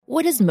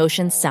What does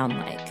motion sound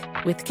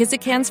like? With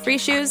Kizik hands-free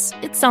shoes,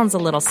 it sounds a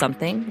little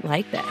something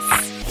like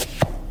this.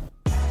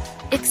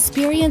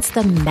 Experience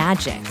the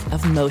magic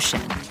of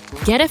motion.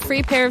 Get a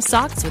free pair of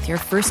socks with your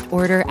first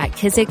order at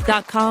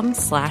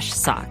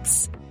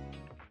kizik.com/socks.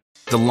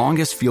 The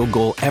longest field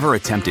goal ever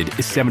attempted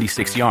is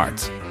 76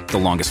 yards. The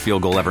longest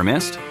field goal ever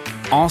missed?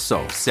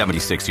 Also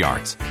 76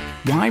 yards.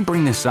 Why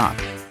bring this up?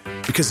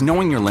 Because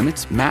knowing your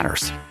limits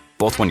matters,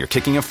 both when you're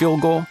kicking a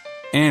field goal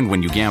and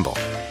when you gamble.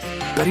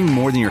 Betting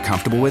more than you're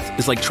comfortable with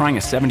is like trying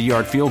a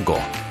 70-yard field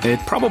goal. It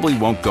probably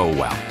won't go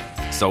well.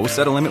 So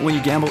set a limit when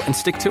you gamble and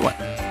stick to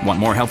it. Want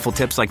more helpful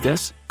tips like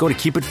this? Go to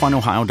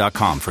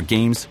keepitfunohio.com for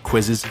games,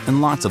 quizzes, and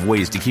lots of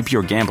ways to keep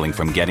your gambling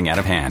from getting out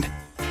of hand.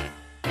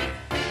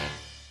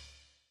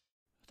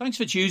 Thanks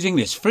for choosing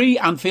this free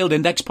Anfield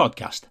Index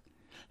podcast.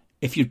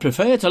 If you'd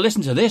prefer to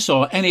listen to this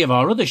or any of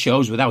our other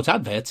shows without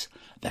adverts,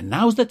 then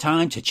now's the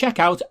time to check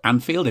out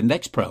Anfield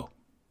Index Pro.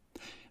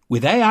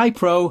 With AI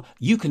Pro,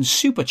 you can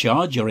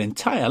supercharge your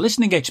entire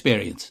listening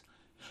experience.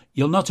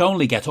 You'll not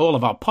only get all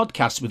of our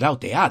podcasts without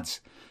the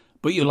ads,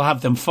 but you'll have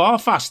them far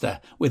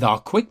faster with our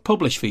Quick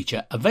Publish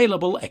feature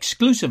available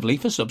exclusively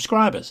for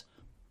subscribers.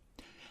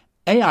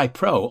 AI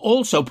Pro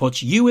also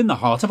puts you in the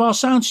heart of our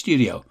sound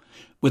studio,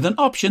 with an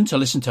option to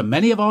listen to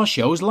many of our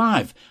shows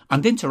live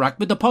and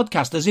interact with the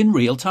podcasters in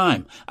real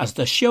time as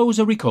the shows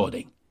are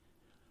recording.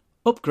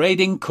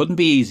 Upgrading couldn't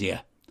be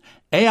easier.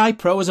 AI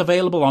Pro is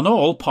available on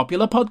all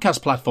popular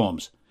podcast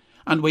platforms,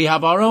 and we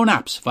have our own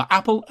apps for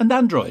Apple and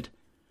Android.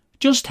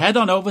 Just head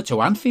on over to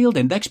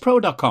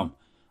AnfieldIndexPro.com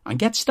and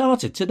get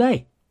started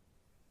today.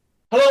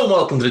 Hello and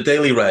welcome to the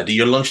Daily Red,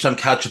 your lunchtime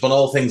catch-up on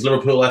all things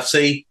Liverpool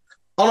FC,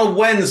 on a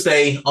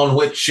Wednesday on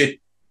which it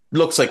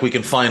looks like we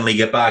can finally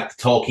get back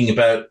talking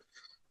about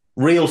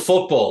real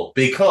football,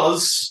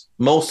 because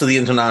most of the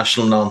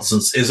international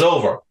nonsense is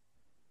over.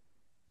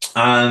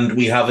 And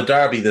we have a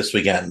derby this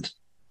weekend.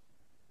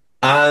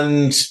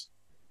 And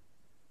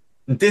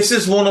this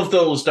is one of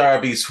those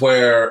derbies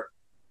where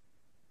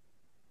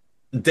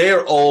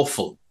they're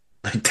awful.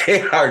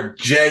 They are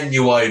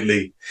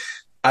genuinely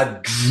a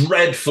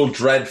dreadful,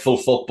 dreadful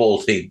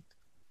football team.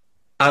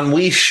 And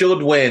we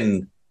should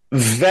win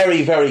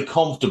very, very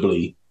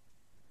comfortably.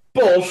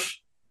 But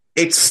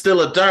it's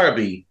still a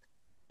derby.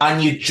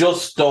 And you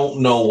just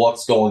don't know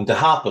what's going to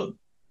happen.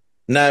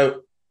 Now,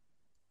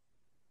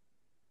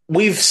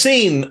 we've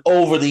seen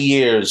over the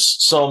years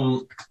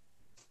some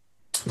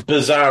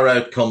bizarre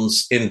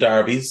outcomes in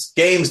derbies.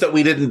 Games that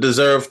we didn't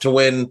deserve to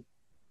win,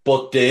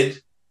 but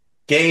did.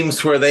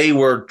 Games where they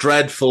were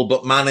dreadful,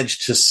 but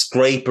managed to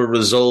scrape a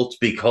result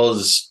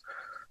because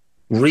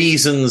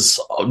reasons.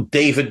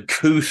 David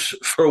Coote,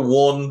 for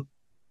one.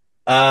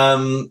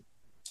 And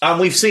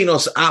we've seen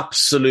us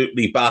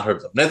absolutely batter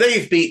them. Now,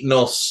 they've beaten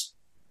us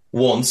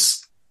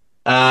once,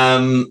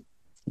 but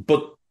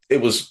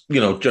it was,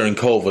 during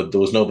COVID, there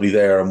was nobody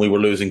there and we were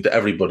losing to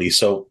everybody.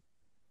 So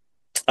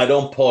I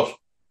don't put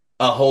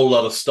a whole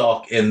lot of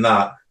stock in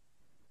that.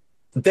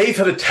 They've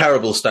had a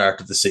terrible start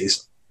to the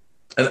season,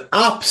 an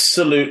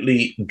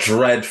absolutely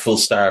dreadful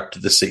start to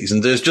the season.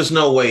 There's just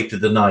no way to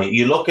deny it.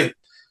 You look at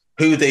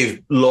who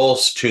they've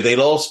lost to. They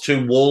lost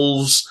to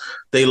Wolves.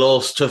 They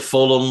lost to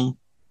Fulham.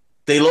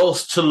 They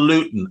lost to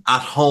Luton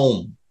at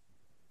home.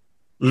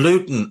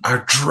 Luton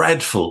are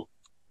dreadful,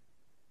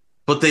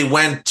 but they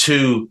went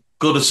to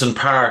Goodison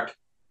Park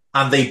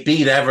and they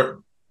beat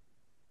Everton.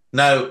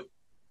 Now,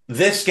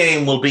 this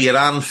game will be at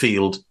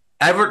Anfield.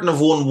 Everton have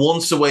won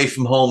once away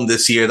from home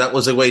this year. That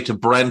was away to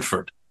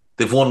Brentford.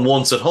 They've won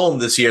once at home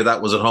this year.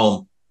 That was at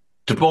home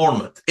to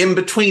Bournemouth. In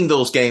between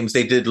those games,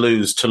 they did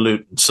lose to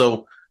Luton.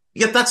 So,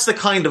 yeah, that's the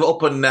kind of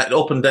up and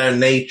down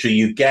nature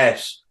you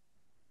get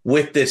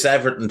with this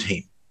Everton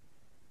team.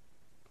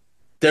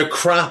 They're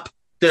crap.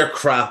 They're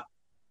crap.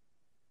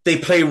 They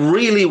play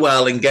really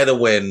well and get a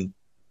win.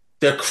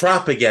 They're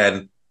crap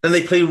again. Then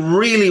they play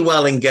really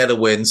well and get a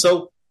win.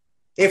 So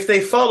if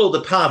they follow the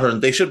pattern,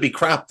 they should be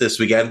crap this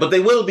weekend, but they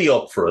will be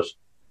up for it.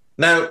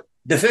 Now,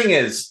 the thing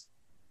is,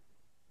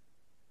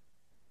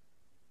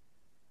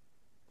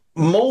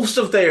 most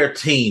of their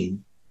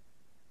team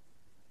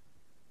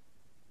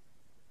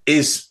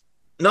is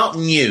not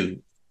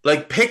new.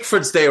 Like,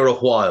 Pickford's there a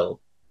while,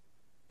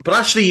 but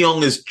Ashley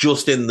Young is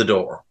just in the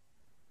door.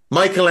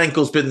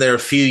 Michaelenko's been there a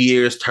few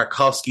years.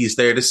 Tarkowski's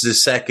there. This is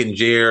his second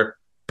year.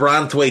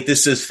 Branthwaite, this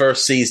is his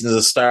first season as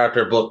a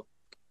starter, but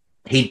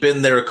he'd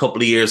been there a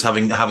couple of years,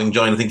 having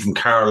joined, I think, from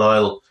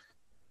Carlisle.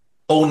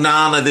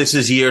 Onana, this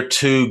is year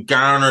 2.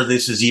 Garner,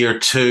 this is year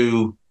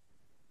 2.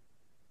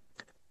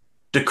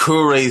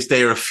 Doucouré's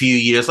there a few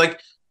years.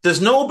 Like,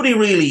 there's nobody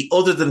really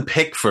other than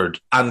Pickford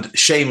and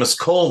Seamus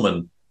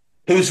Coleman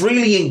who's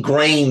really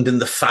ingrained in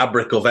the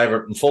fabric of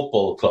Everton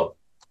Football Club.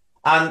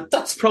 And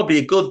that's probably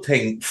a good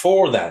thing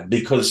for them,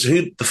 because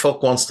who the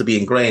fuck wants to be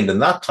ingrained in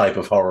that type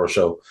of horror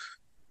show?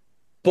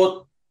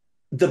 But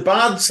the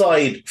bad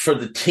side for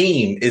the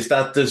team is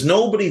that there's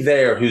nobody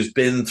there who's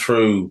been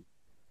through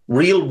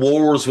real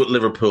wars with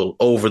Liverpool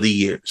over the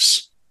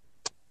years.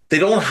 They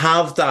don't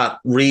have that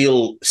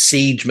real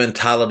siege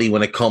mentality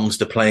when it comes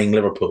to playing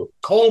Liverpool.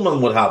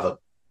 Coleman would have it.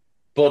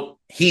 but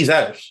he's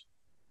out.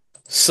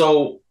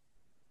 So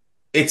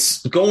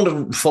it's going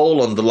to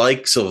fall on the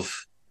likes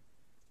of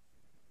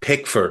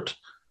Pickford.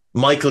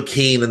 Michael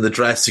Keane in the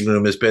dressing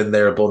room has been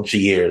there a bunch of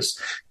years.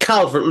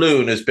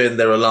 Calvert-Lewin has been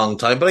there a long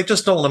time, but I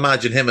just don't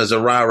imagine him as a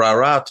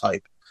rah-rah-rah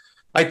type.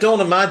 I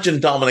don't imagine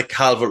Dominic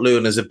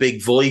Calvert-Lewin as a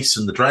big voice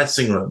in the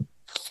dressing room.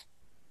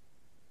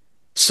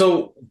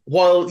 So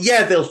while,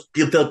 yeah,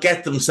 they'll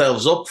get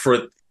themselves up for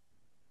it,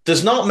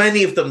 there's not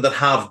many of them that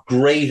have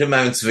great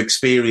amounts of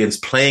experience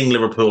playing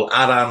Liverpool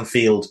at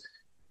Anfield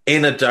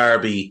in a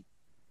derby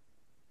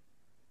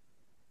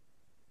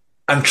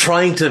and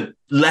trying to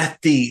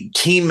let the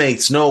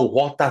teammates know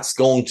what that's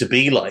going to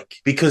be like,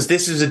 because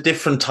this is a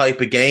different type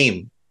of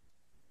game.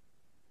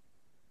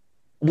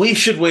 We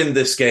should win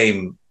this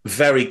game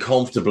very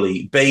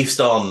comfortably based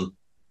on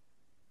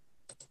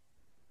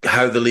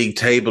how the league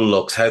table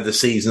looks, how the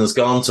season has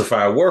gone so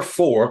far. We're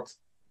fourth.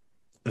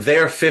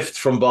 They're fifth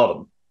from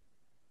bottom.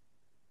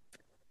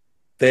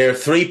 They're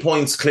 3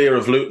 points clear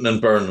of Luton and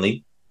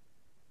Burnley,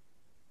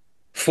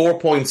 4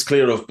 points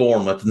clear of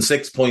Bournemouth, and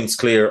 6 points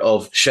clear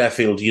of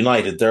Sheffield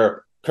United.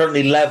 They're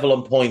currently level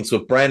on points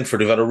with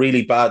Brentford, who've had a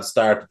really bad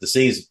start to the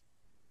season.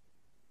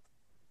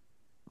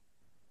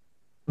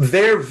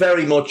 They're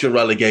very much a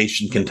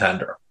relegation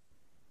contender.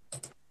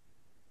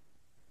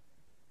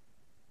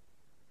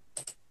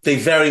 They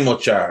very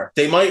much are.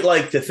 They might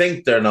like to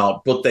think they're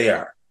not, but they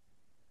are.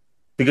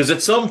 Because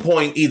at some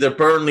point, either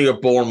Burnley or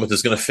Bournemouth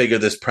is going to figure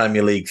this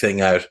Premier League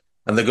thing out,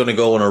 and they're going to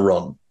go on a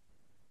run.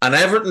 And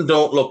Everton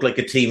don't look like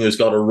a team who's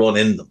got a run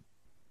in them.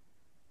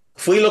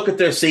 If we look at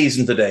their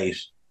season to date,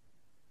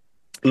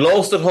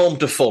 lost at home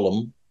to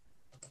Fulham.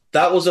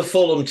 That was a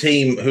Fulham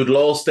team who'd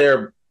lost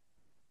their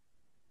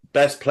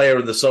best player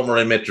in the summer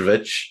in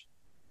Mitrovic.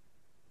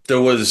 There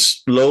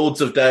was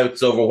loads of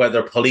doubts over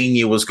whether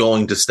Paulinho was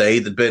going to stay.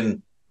 There'd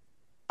been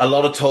a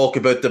lot of talk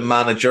about the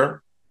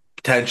manager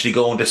potentially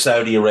going to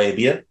Saudi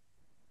Arabia.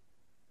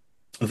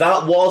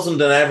 That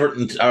wasn't an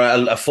Everton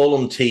or a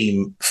Fulham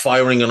team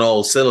firing on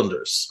all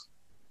cylinders.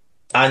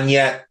 And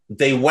yet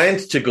they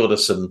went to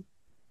Goodison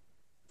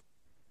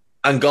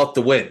and got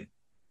the win.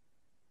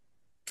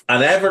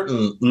 And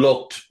Everton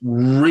looked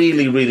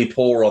really, really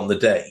poor on the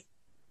day.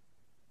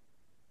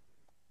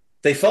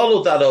 They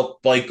followed that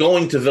up by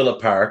going to Villa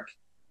Park.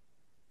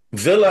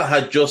 Villa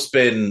had just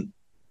been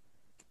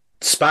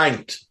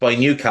spanked by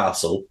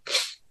Newcastle,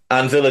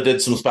 and Villa did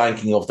some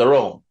spanking of their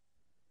own.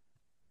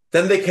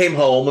 Then they came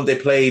home and they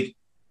played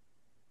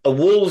a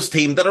Wolves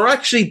team that are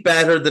actually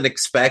better than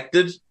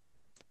expected,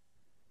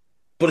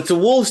 but it's a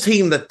Wolves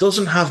team that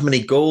doesn't have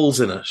many goals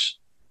in it.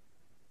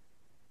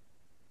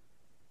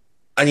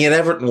 And yet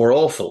Everton were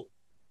awful.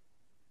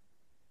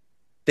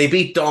 They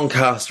beat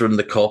Doncaster in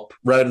the Cup.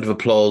 Round of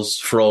applause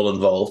for all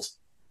involved.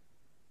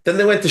 Then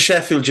they went to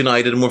Sheffield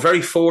United and were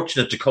very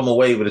fortunate to come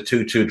away with a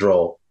 2-2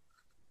 draw.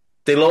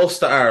 They lost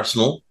to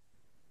Arsenal.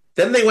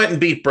 Then they went and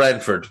beat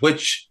Brentford,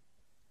 which,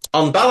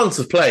 on balance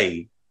of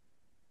play,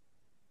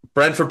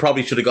 Brentford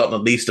probably should have gotten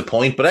at least a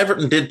point, but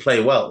Everton did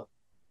play well.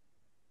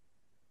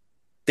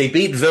 They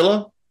beat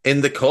Villa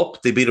in the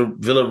Cup. They beat a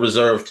Villa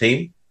reserve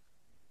team.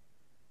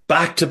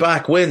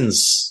 Back-to-back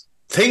wins.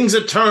 Things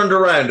had turned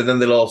around, and then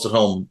they lost at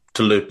home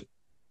to Luton.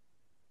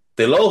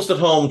 They lost at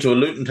home to a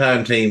Luton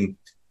Town team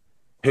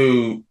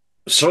who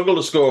struggle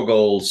to score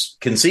goals,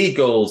 concede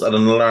goals at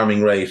an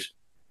alarming rate,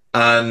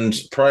 and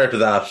prior to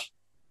that,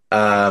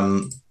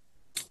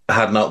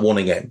 had not won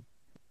a game.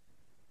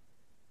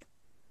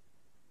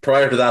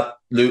 Prior to that,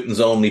 Luton's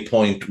only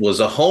point was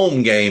a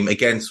home game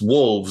against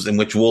Wolves, in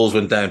which Wolves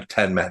went down to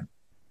 10 men.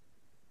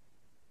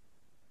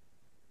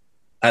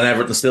 And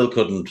Everton still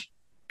couldn't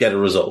get a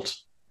result.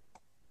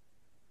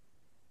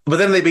 But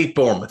then they beat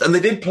Bournemouth, and they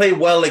did play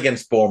well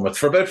against Bournemouth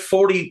for about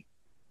for the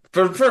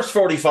first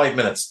 45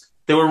 minutes.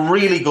 They were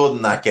really good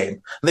in that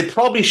game. And they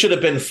probably should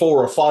have been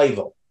 4 or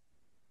 5-0.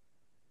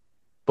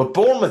 But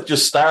Bournemouth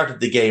just started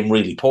the game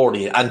really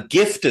poorly and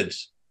gifted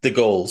the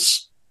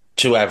goals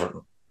to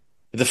Everton.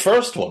 The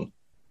first one,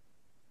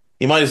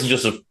 you might as well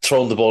just have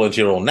thrown the ball into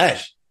your own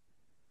net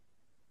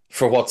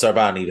for what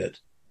Zarbani did.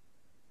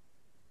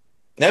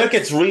 Now it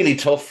gets really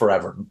tough for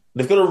Everton.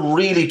 They've got a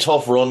really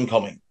tough run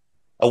coming.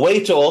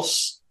 Away to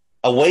us,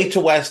 away to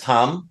West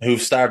Ham,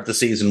 who've started the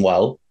season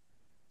well,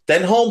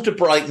 then home to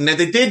Brighton. Now,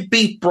 they did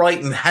beat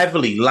Brighton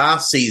heavily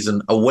last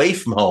season away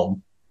from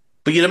home,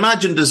 but you'd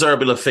imagine De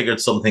Zerbi will have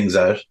figured some things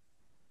out.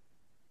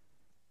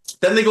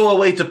 Then they go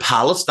away to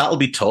Palace. That'll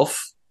be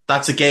tough.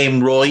 That's a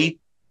game Roy,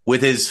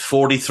 with his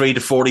 43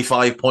 to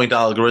 45 point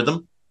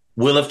algorithm,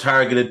 will have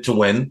targeted to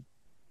win.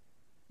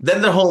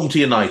 Then they're home to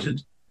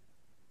United.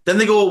 Then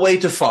they go away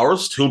to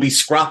Forest, who'll be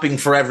scrapping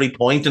for every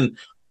point, and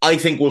I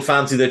think will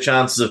fancy their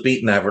chances of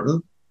beating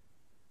Everton.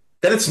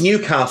 Then it's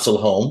Newcastle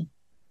home.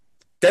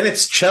 Then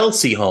it's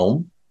Chelsea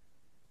home.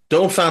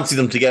 Don't fancy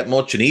them to get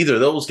much in either of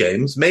those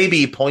games.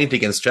 Maybe a point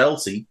against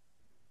Chelsea.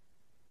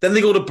 Then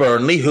they go to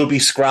Burnley, who'll be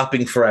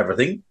scrapping for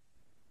everything.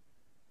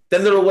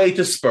 Then they're away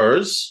to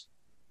Spurs.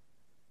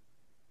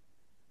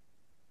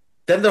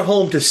 Then they're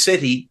home to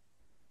City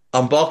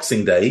on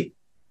Boxing Day.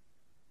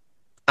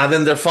 And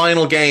then their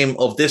final game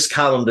of this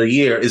calendar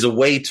year is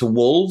away to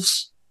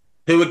Wolves,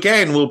 who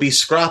again will be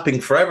scrapping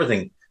for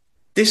everything.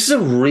 This is a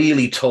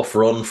really tough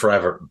run for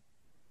Everton.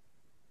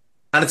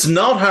 And it's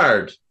not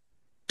hard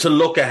to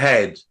look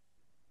ahead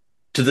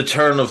to the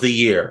turn of the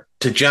year,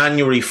 to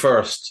January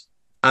 1st,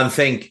 and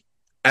think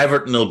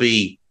Everton will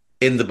be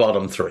in the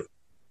bottom three.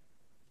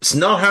 It's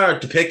not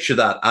hard to picture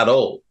that at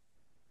all.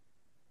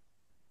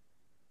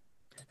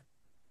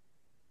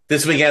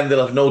 This weekend,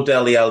 they'll have no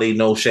Dele Alli,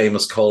 no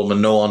Seamus Coleman,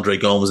 no Andre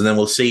Gomes, and then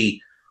we'll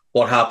see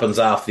what happens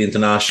after the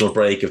international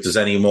break if there's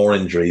any more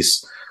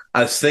injuries.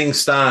 As things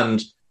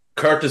stand,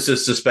 Curtis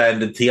is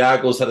suspended,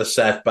 Thiago's had a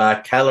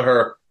setback,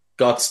 Kelleher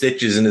got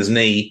stitches in his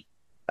knee,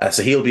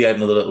 so he'll be out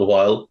in a little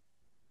while.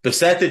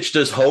 Bajcetic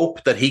does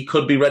hope that he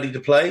could be ready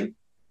to play.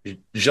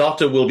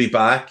 Jota will be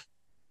back.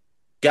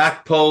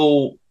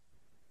 Gakpo,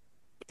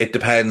 it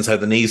depends how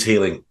the knee's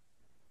healing.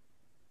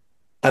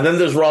 And then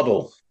there's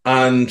Robbo.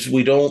 And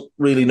we don't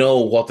really know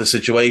what the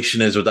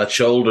situation is with that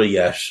shoulder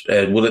yet.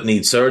 Will it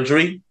need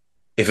surgery?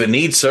 If it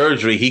needs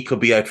surgery, he could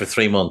be out for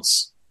 3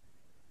 months.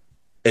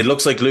 It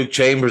looks like Luke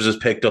Chambers has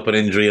picked up an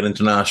injury in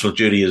international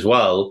duty as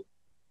well.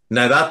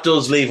 Now, that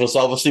does leave us,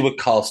 obviously, with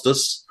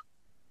Costas.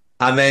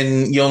 And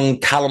then young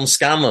Callum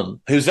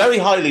Scanlon, who's very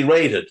highly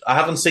rated. I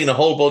haven't seen a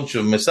whole bunch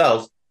of him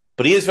myself,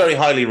 but he is very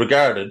highly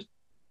regarded.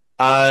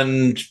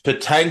 And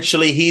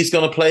potentially he's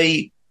going to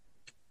play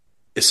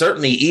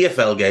certainly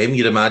EFL game,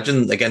 you'd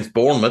imagine, against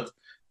Bournemouth,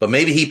 but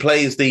maybe he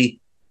plays the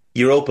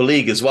Europa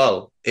League as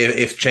well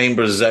if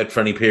Chambers is out for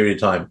any period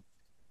of time.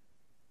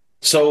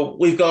 So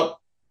we've got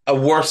a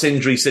worse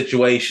injury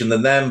situation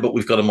than them, but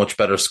we've got a much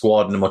better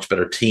squad and a much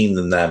better team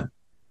than them.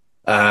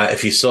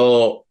 If you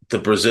saw the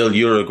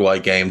Brazil-Uruguay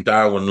game,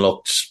 Darwin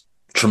looked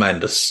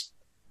tremendous.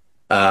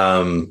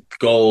 Great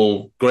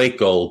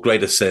goal,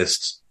 great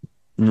assist.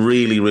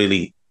 Really,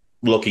 really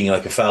looking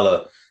like a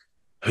fella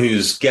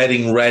who's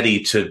getting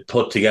ready to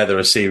put together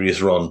a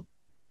serious run.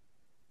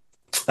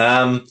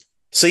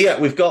 So yeah,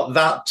 we've got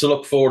that to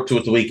look forward to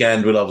at the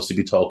weekend. We'll obviously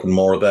be talking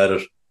more about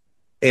it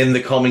in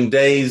the coming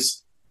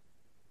days.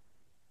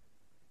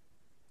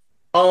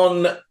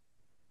 On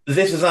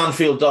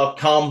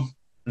thisisanfield.com,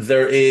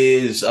 there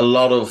is a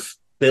lot of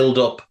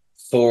build-up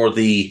for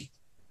the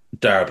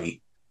derby.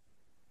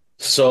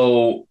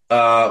 So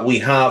we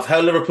have how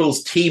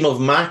Liverpool's team of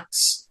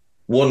Max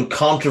won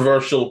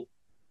controversial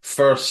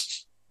first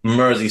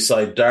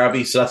Merseyside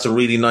derby. So that's a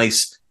really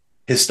nice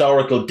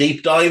historical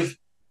deep dive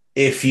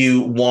if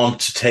you want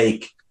to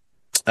take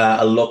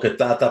a look at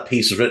that. That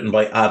piece was written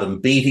by Adam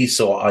Beattie,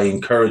 so I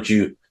encourage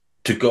you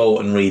to go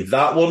and read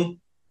that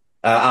one.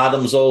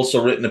 Adam's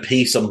also written a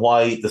piece on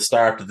why the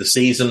start of the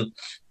season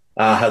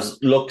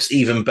is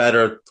even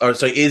better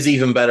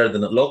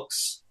than it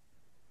looks.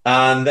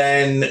 And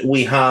then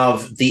we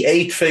have the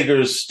 8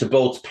 figures to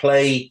both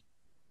play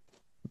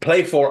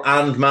for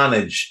and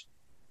manage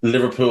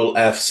Liverpool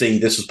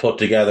FC. This was put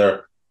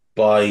together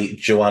by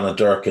Joanna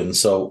Durkin,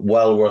 so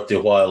well worth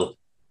your while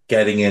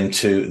getting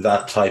into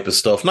that type of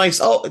stuff. Nice.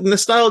 Oh,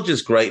 nostalgia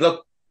is great.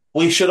 Look,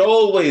 we should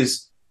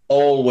always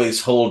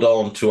hold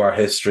on to our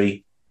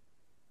history.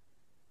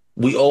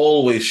 We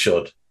always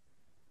should,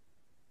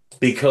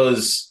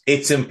 because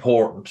it's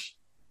important.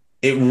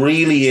 It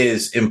really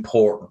is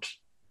important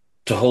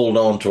to hold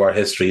on to our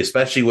history,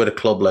 especially with a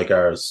club like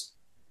ours.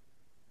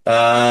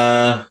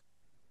 FA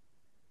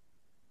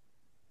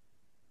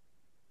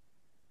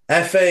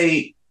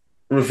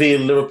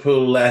revealed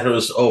Liverpool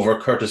letters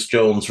over Curtis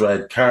Jones'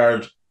 red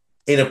card.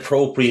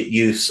 Inappropriate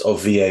use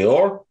of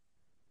VAR.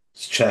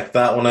 Let's check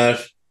that one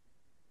out.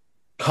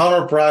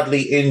 Conor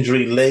Bradley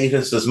injury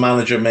latest as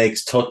manager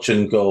makes touch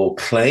and go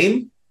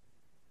claim.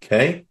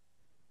 Okay.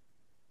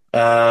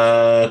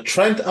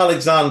 Trent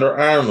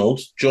Alexander-Arnold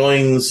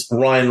joins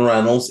Ryan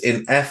Reynolds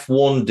in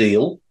F1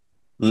 deal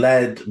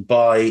led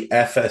by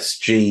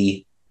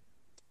FSG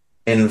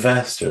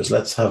investors.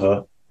 Let's have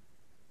a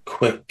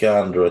quick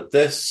gander at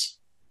this.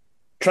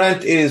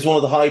 Trent is one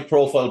of the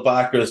high-profile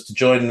backers to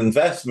join an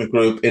investment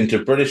group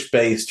into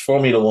British-based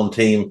Formula One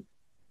team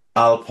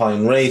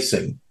Alpine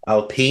Racing.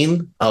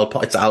 Alpine?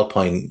 It's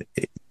Alpine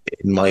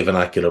in my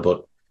vernacular,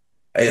 but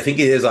I think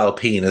it is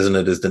Alpine, isn't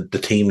it, is the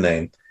team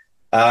name.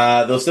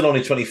 They're still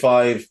only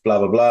 25, blah,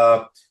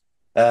 blah,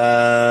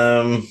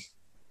 blah.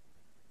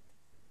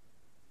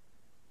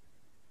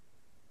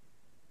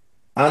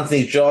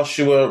 Anthony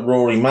Joshua,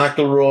 Rory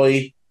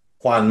McIlroy,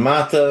 Juan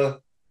Mata,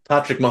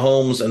 Patrick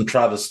Mahomes and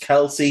Travis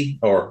Kelce,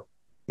 or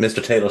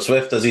Mr. Taylor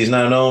Swift as he's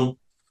now known.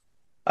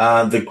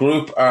 The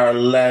group are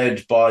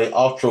led by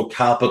Otro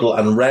Capital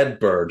and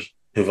Redbird,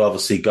 who've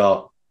obviously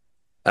got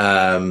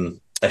a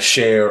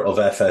share of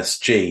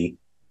FSG.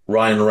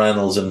 Ryan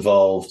Reynolds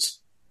involved,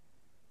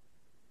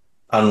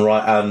 and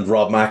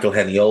Rob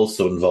McElhenney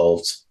also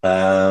involved.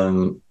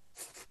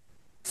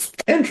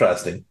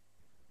 Interesting.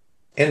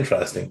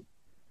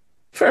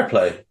 Fair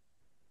play.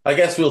 I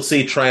guess we'll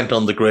see Trent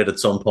on the grid at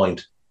some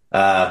point.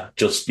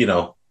 Just,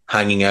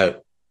 hanging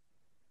out,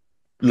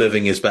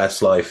 living his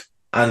best life.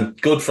 And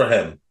good for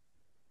him.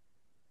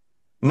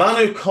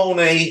 Manu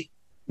Kone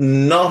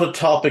not a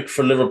topic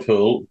for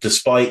Liverpool,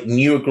 despite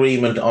new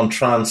agreement on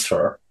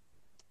transfer.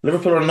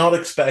 Liverpool are not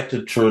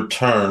expected to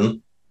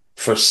return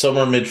for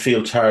summer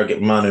midfield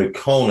target Manu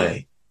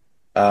Kone.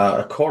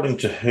 According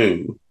to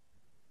who?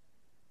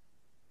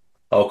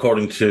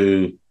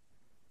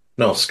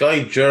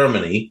 Sky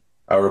Germany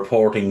are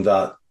reporting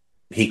that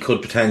he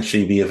could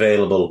potentially be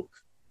available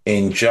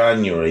in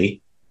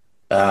January.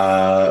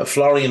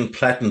 Florian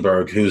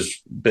Plettenberg,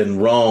 who's been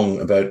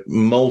wrong about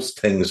most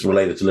things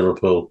related to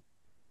Liverpool,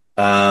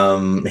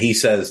 he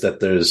says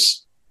that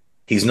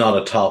he's not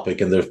a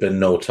topic and there's been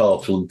no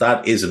talks. Well,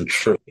 that isn't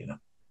true.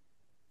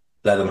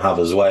 Let him have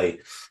his way.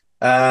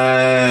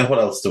 What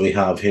else do we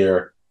have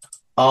here?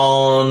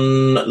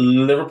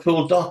 On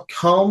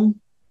Liverpool.com?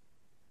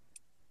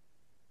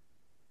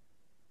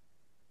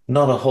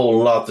 Not a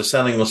whole lot. They're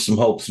selling us some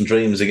hopes and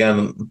dreams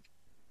again.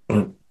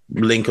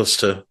 Link us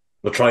to...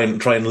 We'll try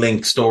and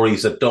link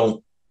stories that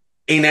don't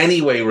in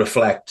any way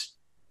reflect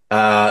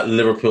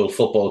Liverpool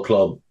Football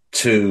Club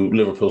to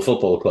Liverpool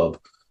Football Club.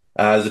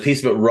 There's a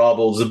piece about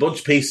Robbo. There's a bunch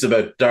of pieces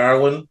about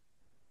Darwin.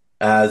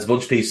 There's a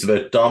bunch of pieces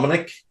about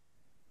Dominic.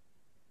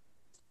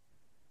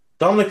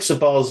 Dominic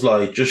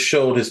Szoboszlai just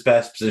showed his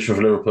best position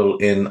for Liverpool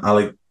in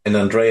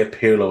Andrea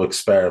Pirlo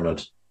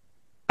experiment.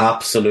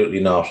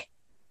 Absolutely not.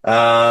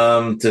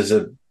 There's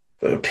a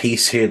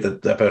piece here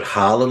about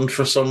Haaland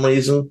for some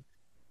reason.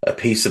 A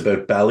piece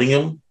about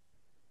Bellingham.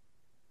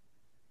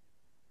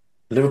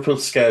 Liverpool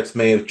scouts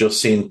may have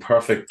just seen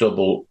perfect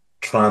double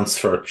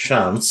transfer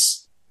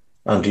chance,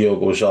 and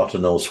Diogo Jota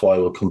knows why.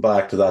 We'll come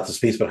back to that. There's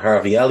a piece about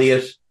Harvey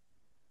Elliott.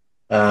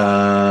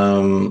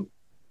 A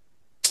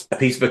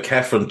piece about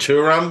Kefren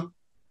Turam.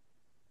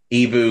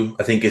 Ibu,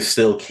 I think, is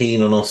still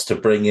keen on us to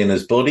bring in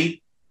his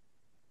buddy.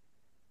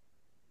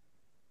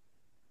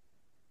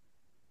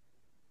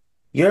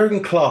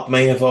 Jurgen Klopp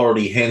may have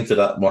already hinted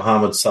at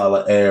Mohamed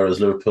Salah heir as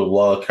Liverpool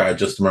wildcard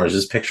just emerged.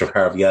 This picture of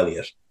Harvey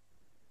Elliott.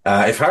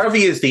 If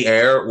Harvey is the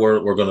heir,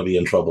 we're going to be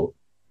in trouble.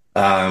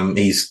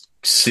 He's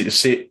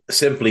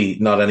simply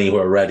not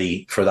anywhere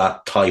ready for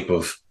that type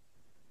of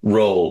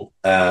role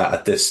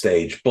at this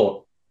stage.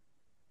 But,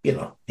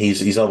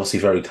 he's obviously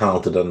very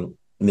talented and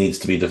needs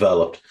to be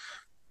developed.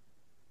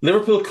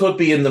 Liverpool could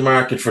be in the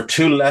market for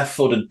two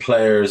left-footed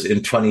players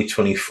in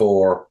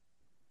 2024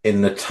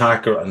 in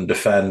attacker and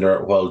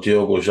defender, while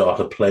Diogo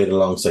Jota played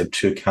alongside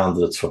two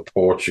candidates for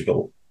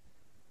Portugal.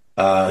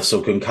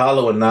 So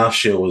Goncalo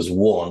Inacio is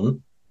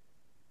one.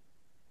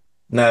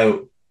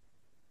 Now,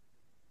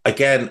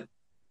 again,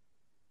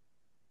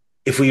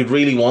 if we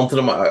really wanted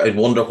him, I'd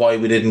wonder why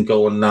we didn't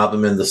go and nab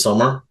him in the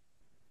summer.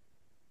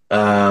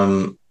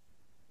 Pedro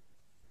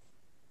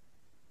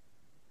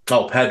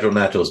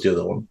Neto's the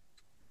other one.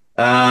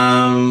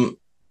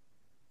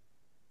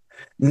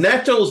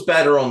 Neto's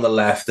better on the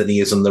left than he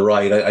is on the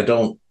right. I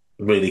don't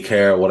really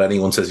care what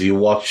anyone says. If you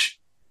watch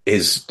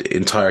his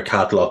entire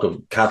catalogue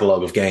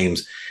of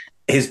games,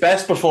 his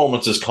best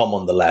performances come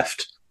on the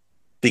left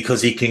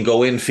because he can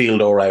go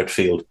infield or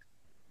outfield.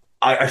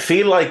 I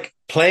feel like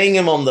playing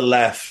him on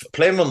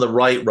the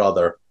right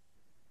rather,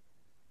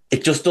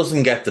 it just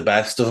doesn't get the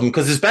best of him,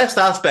 because his best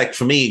aspect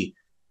for me,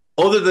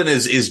 other than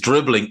his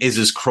dribbling, is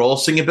his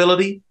crossing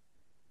ability.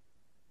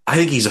 I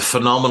think he's a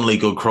phenomenally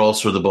good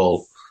crosser of the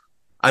ball.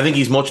 I think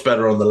he's much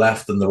better on the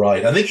left than the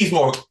right. I think he's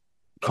more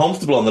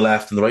comfortable on the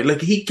left than the right.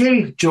 Like, he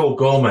gave Joe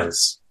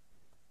Gomez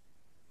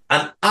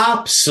an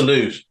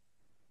absolute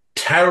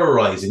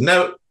terrorizing.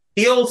 Now,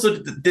 he also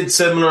did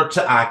similar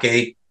to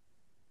Ake.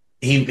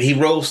 He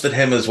roasted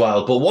him as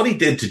well. But what he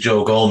did to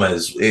Joe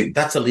Gomez,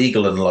 that's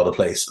illegal in a lot of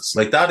places.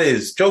 Like, that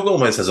is, Joe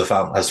Gomez has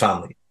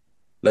family.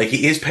 Like,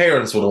 his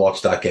parents would have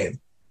watched that game.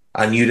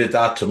 And you did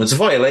that to him. It's a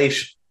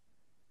violation.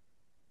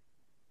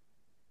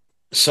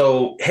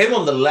 So him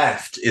on the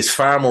left is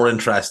far more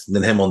interesting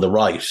than him on the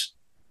right.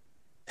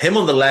 Him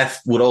on the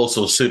left would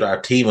also suit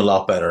our team a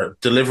lot better,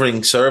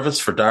 delivering service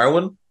for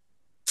Darwin,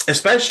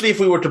 especially if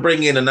we were to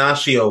bring in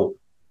Inacio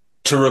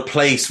to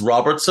replace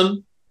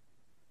Robertson,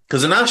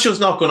 because Inacio's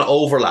not going to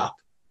overlap.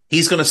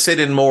 He's going to sit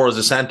in more as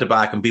a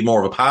centre-back and be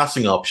more of a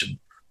passing option,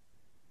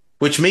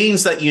 which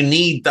means that you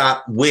need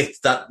that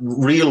width, that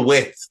real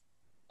width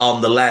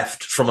on the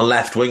left from a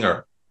left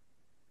winger.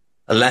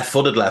 A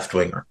left-footed left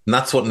winger. And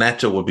that's what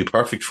Neto would be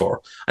perfect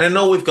for. And I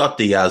know we've got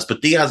Diaz,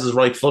 but Diaz is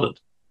right-footed.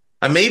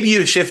 And maybe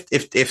you shift,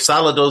 if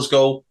Salah does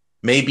go,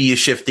 maybe you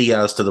shift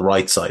Diaz to the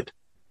right side.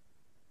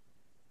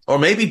 Or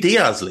maybe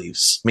Diaz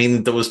leaves. I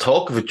mean, there was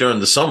talk of it during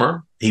the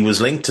summer. He was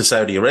linked to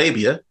Saudi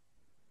Arabia.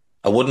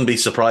 I wouldn't be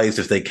surprised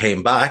if they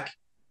came back.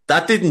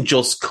 That didn't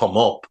just come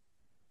up.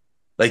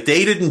 Like,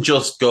 they didn't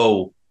just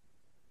go,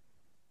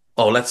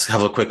 oh, let's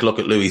have a quick look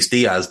at Luis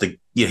Diaz.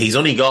 He's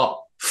only got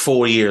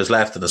 4 years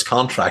left in his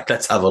contract.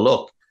 Let's have a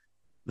look.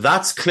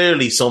 That's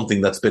clearly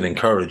something that's been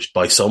encouraged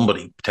by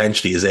somebody,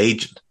 potentially his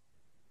agent.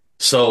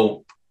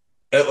 So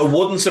it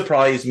wouldn't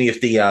surprise me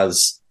if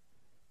Diaz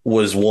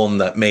was one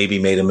that maybe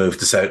made a move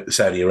to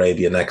Saudi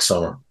Arabia next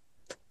summer.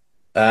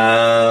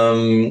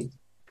 Not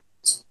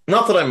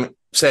that I'm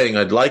saying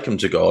I'd like him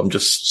to go. I'm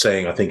just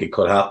saying I think it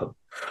could happen.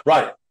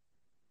 Right.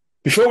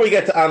 Before we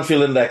get to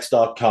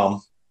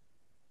AnfieldIndex.com,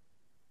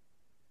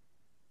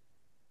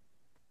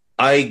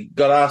 I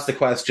got asked a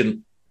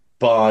question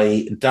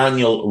by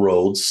Daniel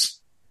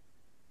Rhodes.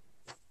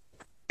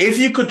 If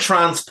you could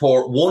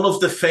transport one of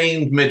the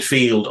famed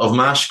midfield of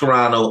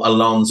Mascherano,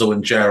 Alonso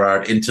and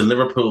Gerrard into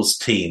Liverpool's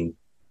team,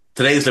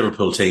 today's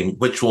Liverpool team,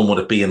 which one would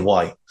it be and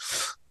why?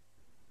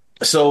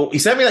 So he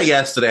sent me that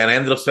yesterday and I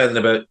ended up spending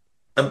about,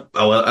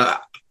 I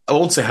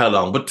won't say how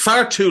long, but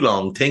far too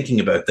long thinking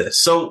about this.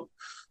 So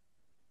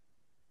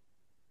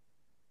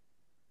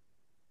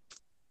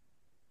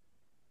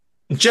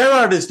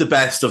Gerrard is the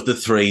best of the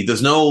three.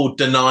 There's no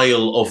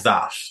denial of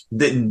that.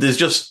 There's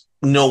just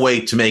no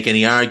way to make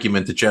any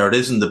argument that Gerrard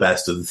isn't the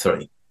best of the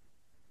three.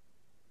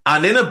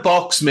 And in a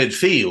box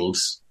midfield,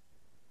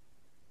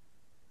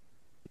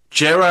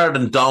 Gerrard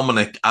and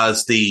Dominic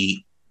as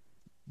the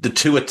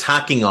two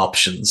attacking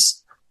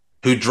options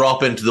who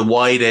drop into the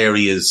wide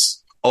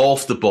areas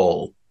off the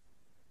ball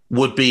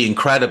would be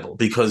incredible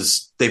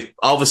because they've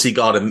obviously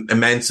got an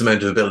immense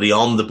amount of ability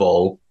on the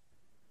ball.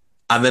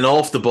 And then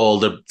off the ball,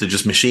 they're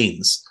just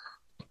machines.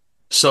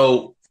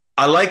 So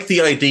I like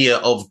the idea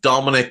of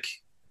Dominic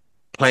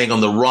playing on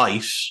the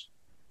right,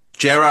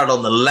 Gerrard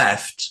on the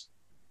left,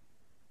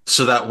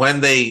 so that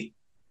when they...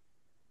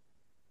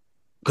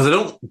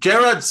 Because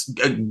Gerrard's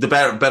the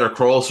better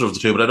crosser of the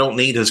two, but I don't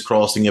need his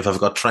crossing if I've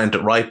got Trent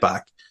at right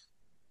back.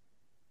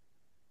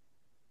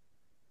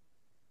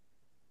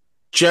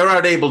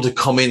 Gerrard able to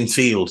come in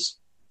field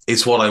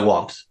is what I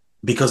want,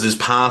 because his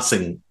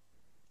passing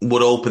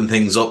would open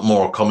things up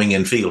more coming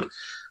in field.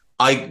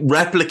 I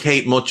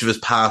replicate much of his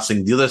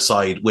passing the other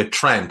side with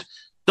Trent.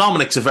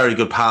 Dominic's a very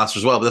good passer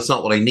as well, but that's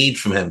not what I need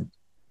from him.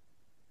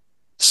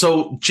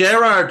 So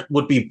Gerrard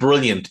would be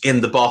brilliant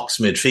in the box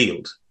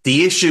midfield.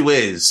 The issue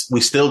is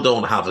we still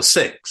don't have a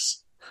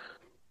six.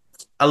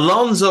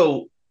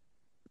 Alonso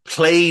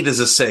played as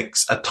a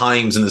six at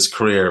times in his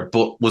career,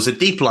 but was a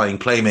deep-lying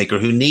playmaker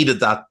who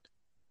needed that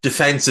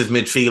defensive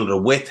midfielder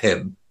with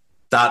him,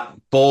 that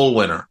ball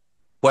winner,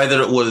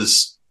 whether it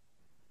was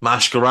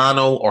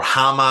Mascherano or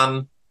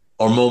Hamann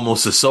or Momo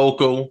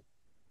Sissoko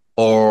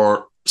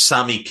or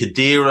Sami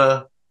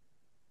Khedira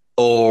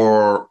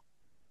or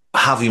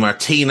Javi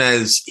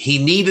Martinez. He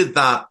needed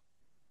that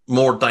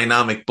more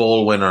dynamic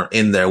ball winner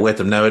in there with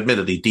him. Now,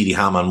 admittedly, Didi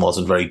Hamann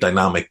wasn't very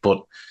dynamic,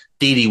 but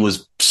Didi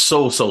was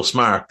so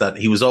smart that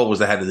he was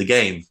always ahead of the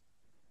game.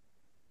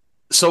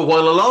 So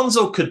while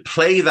Alonso could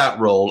play that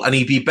role, and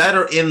he'd be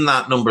better in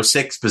that number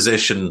 6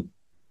 position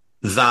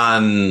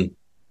than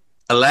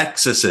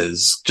Alexis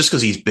is, just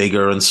because he's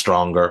bigger and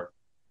stronger,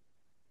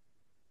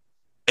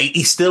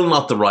 he's still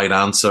not the right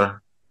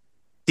answer.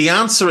 The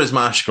answer is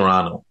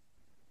Mascherano.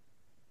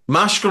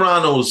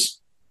 Mascherano's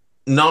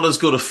not as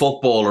good a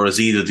footballer as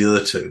either of the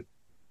other two.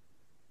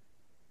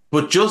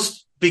 But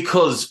just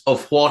because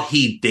of what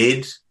he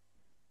did,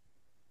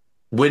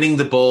 winning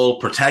the ball,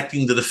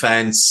 protecting the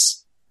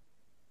defence,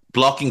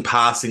 blocking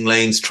passing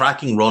lanes,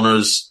 tracking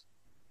runners,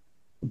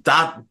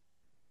 that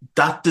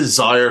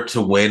desire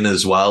to win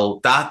as well,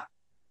 that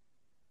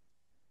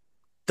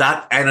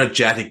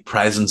energetic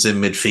presence in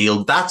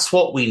midfield, that's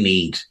what we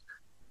need.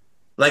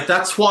 Like,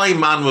 that's why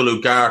Manuel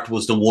Ugarte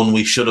was the one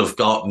we should have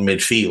got in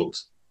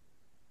midfield.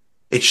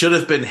 It should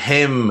have been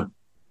him,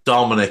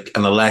 Dominic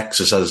and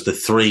Alexis as the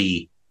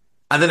three.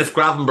 And then if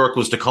Gravenberch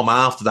was to come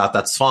after that,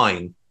 that's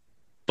fine.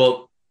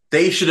 But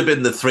they should have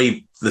been the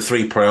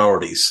three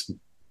priorities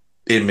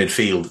in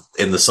midfield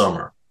in the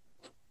summer.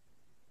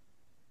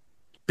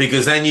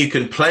 Because then you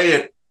can play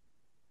it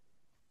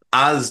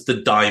as the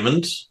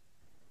diamond,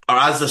 or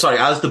as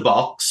the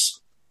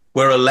box,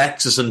 where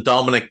Alexis and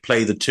Dominic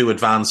play the two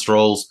advanced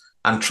roles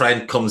and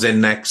Trent comes in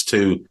next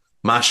to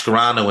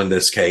Mascherano in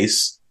this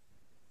case.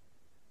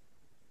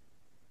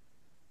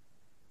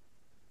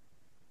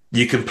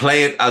 You can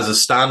play it as a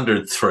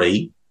standard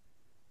 3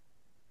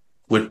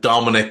 with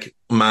Dominic,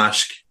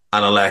 Masch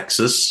and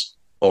Alexis,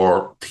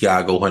 or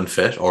Thiago when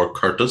fit, or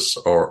Curtis,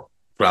 or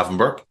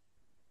Gravenberch.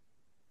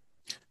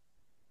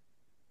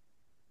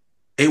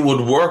 It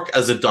would work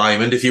as a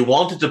diamond. If you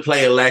wanted to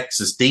play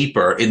Alexis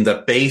deeper in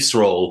the base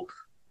role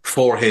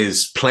for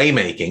his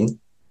playmaking,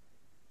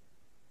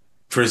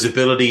 for his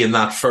ability in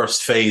that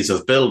first phase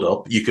of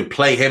build-up, you could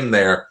play him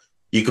there.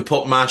 You could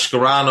put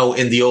Mascherano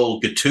in the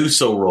old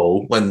Gattuso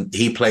role when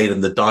he played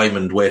in the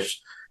diamond with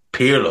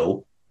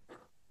Pirlo.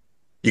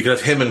 You could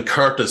have him and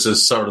Curtis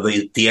as sort of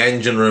the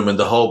engine room and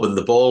the hub and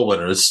the ball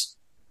winners,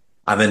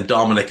 and then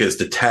Dominic as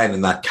the 10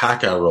 in that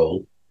Kaká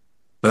role.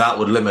 Now, that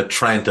would limit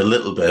Trent a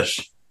little bit,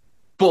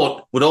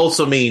 but would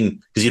also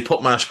mean, because you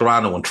put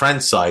Mascherano on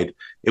Trent's side,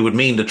 it would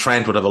mean that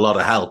Trent would have a lot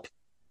of help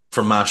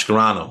from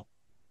Mascherano.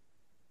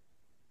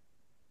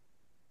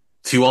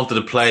 If you wanted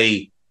to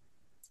play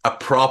a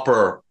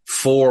proper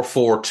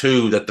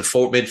 4-4-2 that the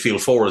midfield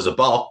 4 is a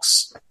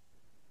box,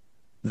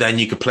 then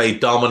you could play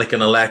Dominic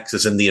and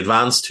Alexis in the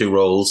advanced 2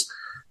 roles.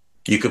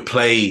 You could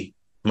play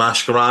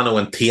Mascherano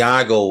and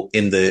Thiago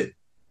in the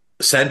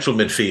central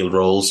midfield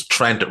roles,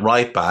 Trent at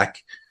right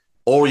back,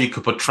 or you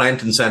could put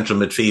Trent in central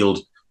midfield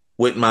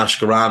with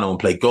Mascherano and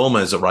play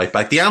Gomez at right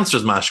back? The answer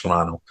is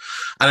Mascherano.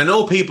 And I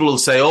know people will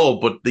say, oh,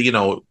 but, you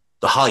know,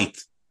 the height.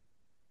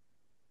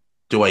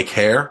 Do I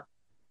care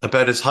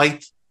about his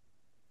height?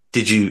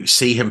 Did you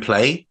see him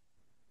play?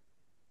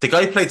 The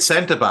guy played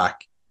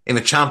centre-back in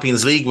a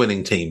Champions League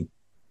winning team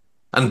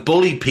and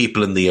bullied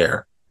people in the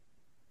air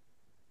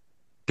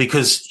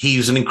because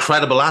he's an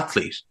incredible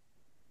athlete.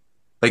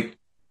 Like,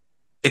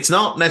 it's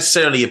not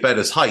necessarily about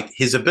his height.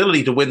 His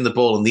ability to win the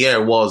ball in the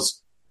air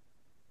was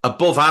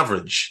above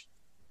average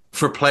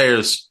for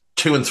players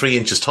 2 and 3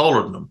 inches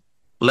taller than him,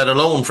 let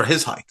alone for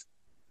his height.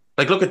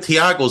 Like, look at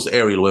Thiago's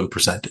aerial win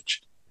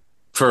percentage.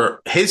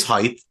 For his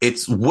height,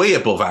 it's way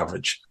above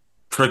average.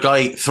 For a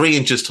guy 3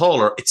 inches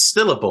taller, it's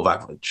still above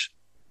average.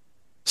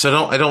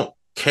 So I don't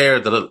care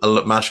that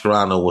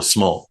Mascherano was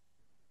small.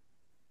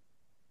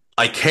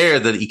 I care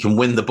that he can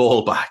win the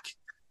ball back.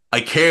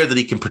 I care that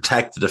he can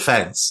protect the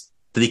defence,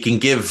 that he can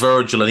give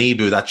Virgil and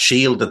Ibu that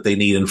shield that they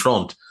need in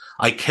front.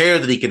 I care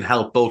that he can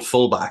help both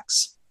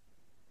fullbacks.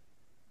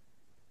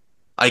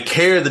 I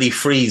care that he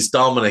frees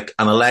Dominic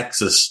and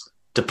Alexis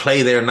to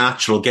play their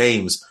natural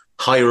games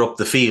higher up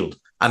the field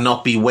and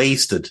not be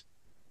wasted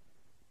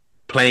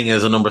playing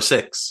as a number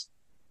 6.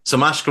 So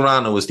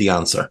Mascherano is the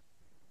answer.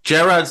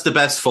 Gerrard's the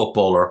best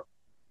footballer,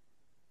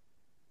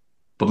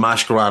 but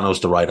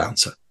Mascherano's the right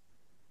answer.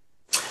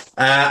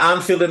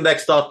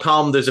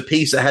 AnfieldIndex.com, there's a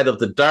piece ahead of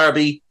the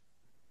derby.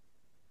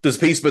 There's a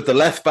piece about the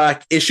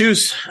left-back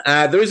issues.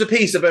 There is a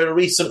piece about a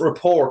recent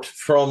report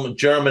from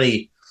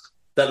Germany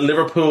that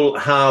Liverpool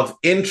have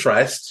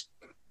interest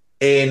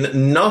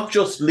in not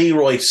just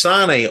Leroy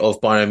Sané of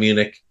Bayern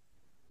Munich,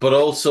 but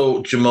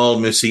also Jamal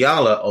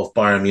Musiala of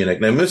Bayern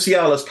Munich. Now,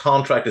 Musiala's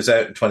contract is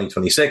out in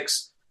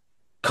 2026.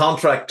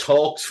 Contract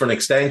talks for an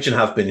extension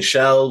have been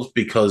shelved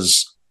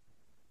because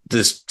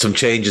there's some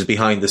changes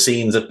behind the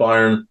scenes at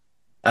Bayern.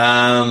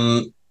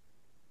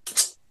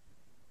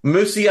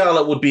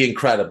 Musiala would be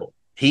incredible.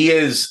 He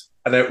is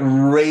an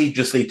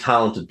outrageously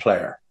talented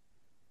player.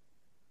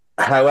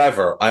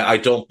 However, I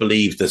don't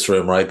believe this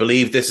rumor. I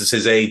believe this is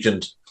his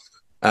agent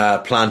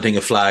planting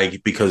a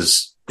flag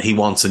because he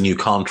wants a new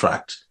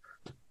contract.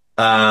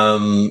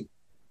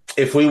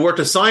 If we were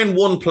to sign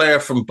one player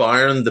from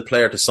Bayern, the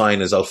player to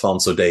sign is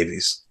Alphonso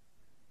Davies,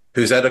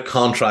 who's out of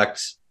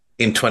contract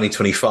in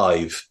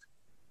 2025.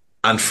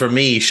 And for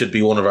me, should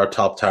be one of our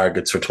top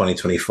targets for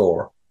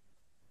 2024.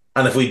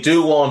 And if we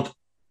do want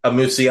a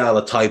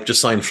Musiala type,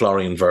 just sign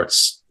Florian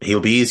Wirtz. He'll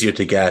be easier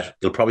to get.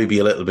 He'll probably be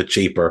a little bit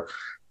cheaper.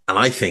 And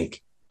I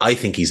think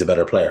he's a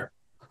better player.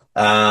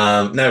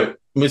 Now,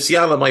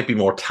 Musiala might be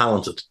more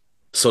talented.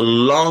 So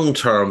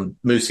long-term,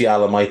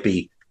 Musiala might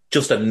be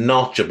just a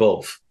notch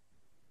above.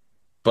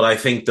 But I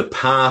think the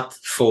path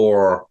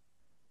for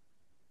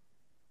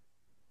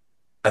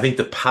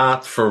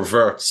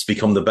Wirtz to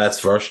become the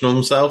best version of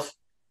himself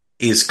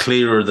is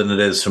clearer than it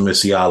is for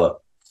Musiala.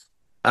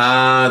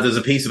 There's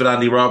a piece about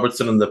Andy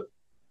Robertson and the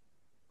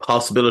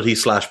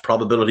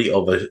possibility/probability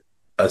of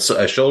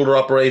a shoulder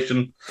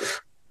operation.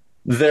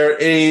 There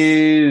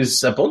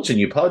is a bunch of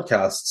new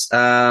podcasts.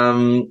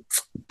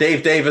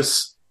 Dave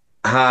Davis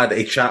had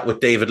a chat with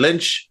David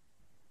Lynch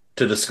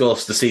to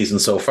discuss the season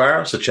so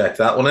far, so check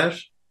that one out.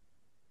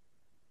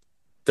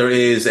 There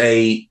is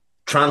a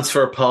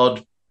Transfer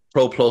Pod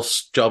Pro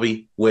Plus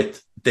jobby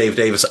with Dave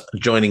Davis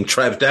joining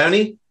Trev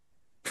Downey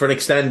for an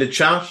extended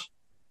chat.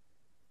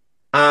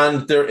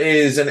 And there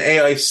is an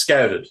AI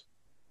Scouted,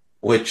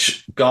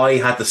 which Guy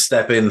had to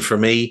step in for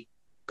me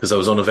because I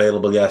was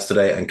unavailable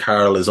yesterday and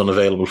Carl is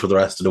unavailable for the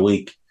rest of the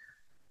week.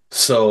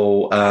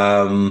 So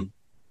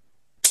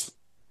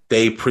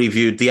they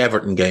previewed the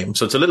Everton game.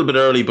 So it's a little bit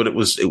early, but it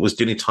was the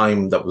only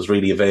time that was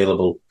really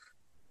available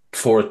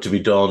for it to be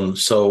done.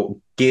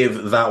 So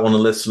give that one a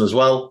listen as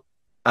well.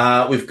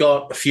 We've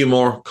got a few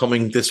more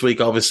coming this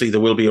week. Obviously, there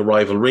will be a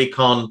Rival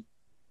Recon.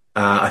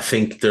 I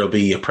think there'll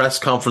be a press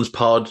conference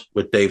pod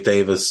with Dave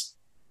Davis.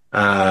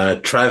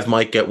 Trev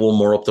might get one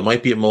more up. There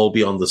might be a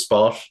Moby on the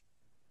spot.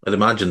 I'd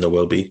imagine there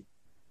will be.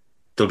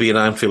 There'll be an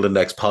Anfield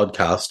Index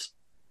podcast,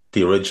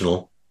 the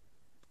original.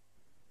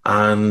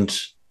 And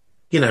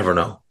you never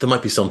know. There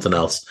might be something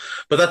else.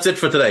 But that's it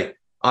for today.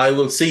 I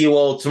will see you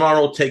all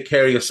tomorrow. Take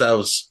care of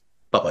yourselves.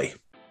 Bye-bye.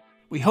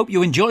 We hope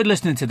you enjoyed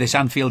listening to this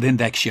Anfield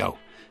Index show.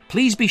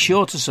 Please be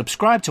sure to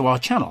subscribe to our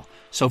channel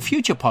so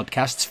future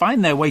podcasts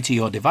find their way to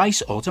your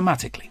device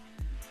automatically.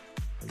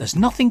 There's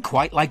nothing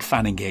quite like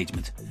fan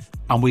engagement,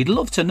 and we'd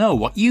love to know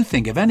what you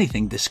think of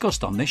anything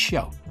discussed on this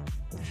show.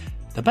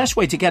 The best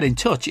way to get in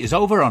touch is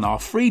over on our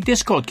free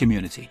Discord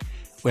community,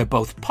 where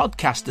both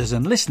podcasters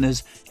and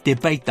listeners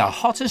debate the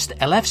hottest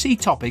LFC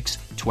topics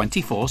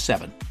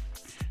 24/7.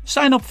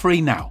 Sign up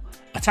free now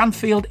at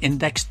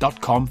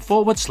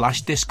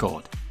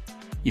AnfieldIndex.com/Discord.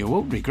 You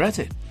won't regret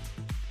it.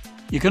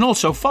 You can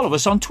also follow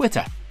us on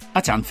Twitter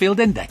at Anfield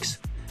Index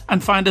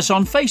and find us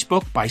on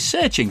Facebook by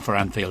searching for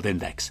Anfield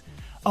Index.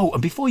 Oh,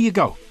 and before you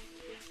go,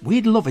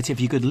 we'd love it if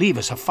you could leave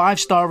us a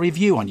 5-star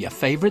review on your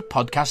favourite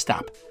podcast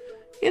app.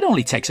 It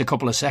only takes a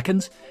couple of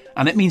seconds,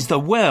 and it means the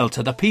world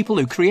to the people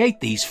who create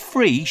these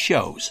free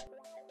shows.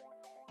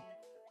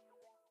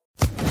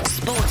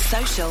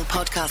 Social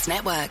Podcast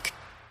Network.